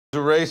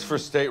There's a race for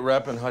state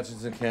rep in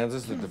Hutchinson,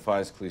 Kansas that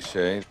defies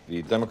cliche.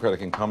 The Democratic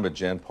incumbent,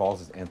 Jan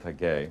Pauls, is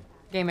anti-gay.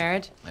 Gay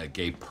marriage? A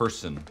gay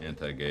person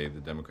anti-gay.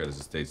 The Democrat is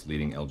the state's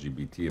leading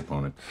LGBT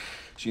opponent.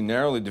 She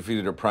narrowly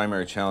defeated her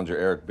primary challenger,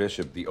 Eric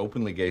Bishop, the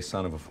openly gay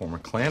son of a former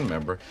Klan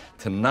member.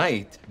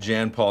 Tonight,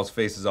 Jan Pauls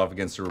faces off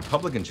against a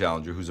Republican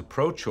challenger who's a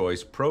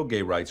pro-choice,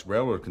 pro-gay rights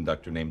railroad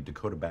conductor named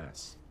Dakota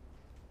Bass.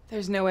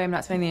 There's no way I'm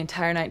not spending the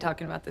entire night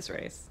talking about this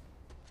race.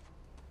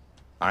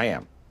 I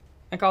am.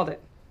 I called it.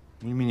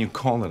 What do you mean you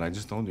called it? I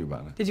just told you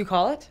about it. Did you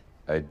call it?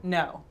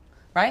 No.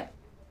 Right?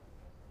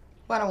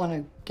 Well, I don't want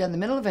to get in the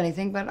middle of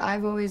anything, but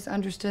I've always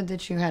understood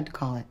that you had to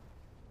call it.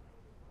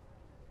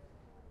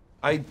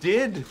 I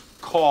did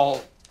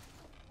call.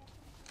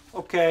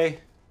 Okay.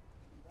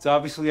 It's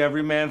obviously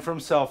every man for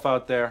himself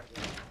out there.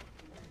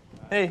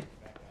 Hey,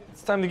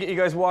 it's time to get you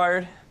guys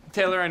wired.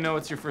 Taylor, I know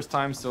it's your first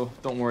time, so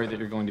don't worry that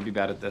you're going to be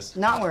bad at this.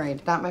 Not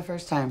worried. Not my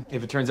first time.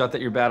 If it turns out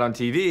that you're bad on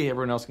TV,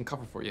 everyone else can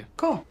cover for you.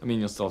 Cool. I mean,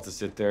 you'll still have to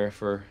sit there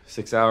for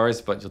 6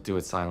 hours, but you'll do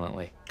it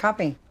silently.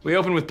 Copy. We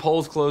open with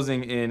polls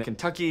closing in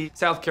Kentucky,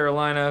 South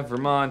Carolina,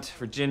 Vermont,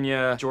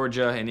 Virginia,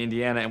 Georgia, and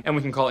Indiana. And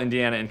we can call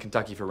Indiana and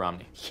Kentucky for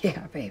Romney.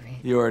 Yeah, baby.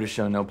 You are to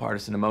show no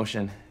partisan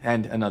emotion.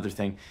 And another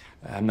thing,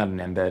 I'm not an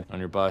embed on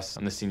your bus.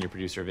 I'm the senior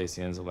producer of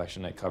ACN's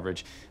election night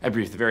coverage. I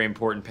brief the very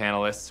important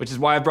panelists, which is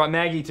why I brought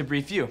Maggie to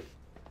brief you.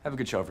 Have a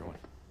good show, everyone.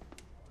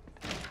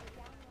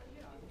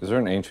 Is there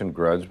an ancient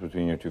grudge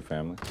between your two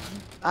families?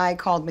 I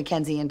called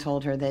Mackenzie and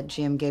told her that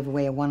Jim gave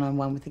away a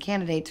one-on-one with the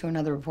candidate to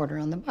another reporter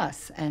on the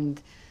bus,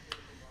 and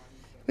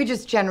we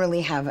just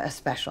generally have a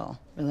special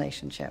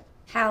relationship.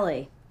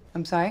 Hallie.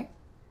 I'm sorry?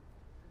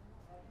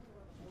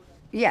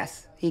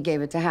 Yes, he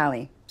gave it to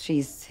Hallie.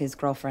 She's his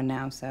girlfriend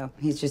now, so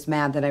he's just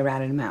mad that I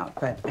ratted him out,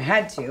 but I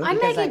had to. I'm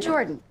Maggie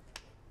Jordan.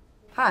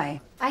 Hi.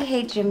 I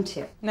hate Jim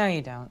too. No,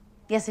 you don't.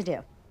 Yes, I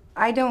do.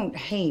 I don't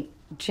hate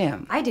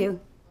Jim. I do.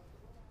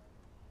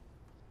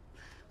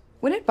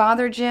 Would it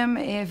bother Jim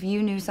if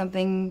you knew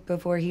something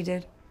before he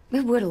did?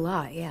 It would a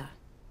lot, yeah.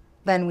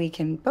 Then we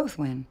can both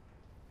win.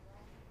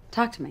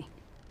 Talk to me.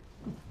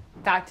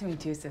 Talk to me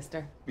too,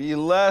 sister. Be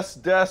less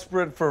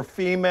desperate for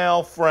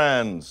female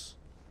friends.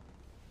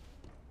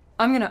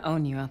 I'm gonna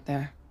own you out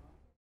there.